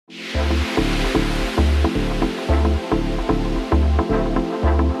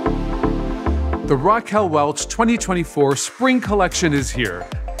The Raquel Welch 2024 Spring Collection is here,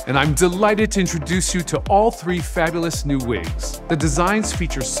 and I'm delighted to introduce you to all three fabulous new wigs. The designs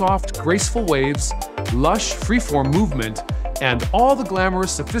feature soft, graceful waves, lush, freeform movement, and all the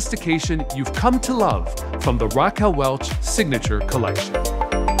glamorous sophistication you've come to love from the Raquel Welch Signature Collection.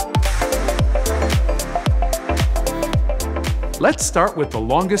 Let's start with the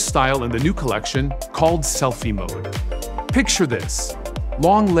longest style in the new collection, called selfie mode. Picture this: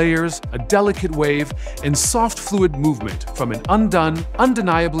 long layers, a delicate wave, and soft fluid movement from an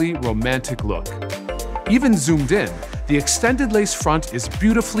undeniably romantic look. Even zoomed in, the extended lace front is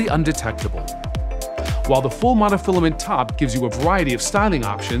beautifully undetectable, while the full monofilament top gives you a variety of styling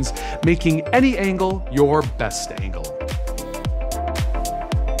options, making any angle your best angle.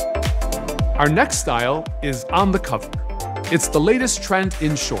 Our next style is on the cover. It's the latest trend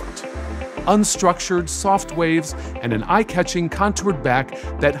in short. Unstructured, soft waves, and an eye-catching contoured back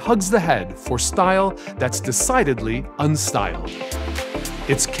that hugs the head for style that's decidedly unstyled.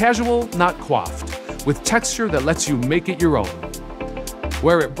 It's casual, not coiffed, with texture that lets you make it your own.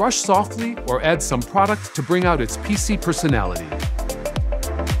 Wear it brushed softly or add some product to bring out its PC personality.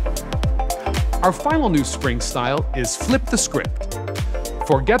 Our final new spring style is flip the script.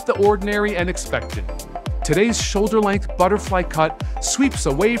 Forget the ordinary and expectant. Today's shoulder-length butterfly cut sweeps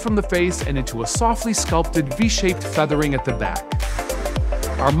away from the face and into a softly sculpted V-shaped feathering at the back.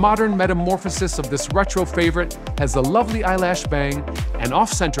 Our modern metamorphosis of this retro favorite has a lovely eyelash bang, an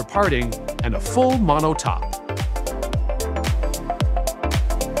off-center parting, and a full mono top.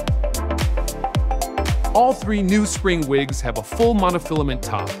 All three new spring wigs have a full monofilament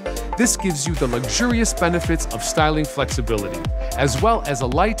top. This gives you the luxurious benefits of styling flexibility, as well as a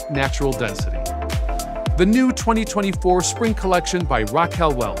light, natural density. The new 2024 Spring Collection by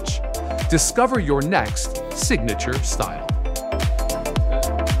Raquel Welch. Discover your next signature style.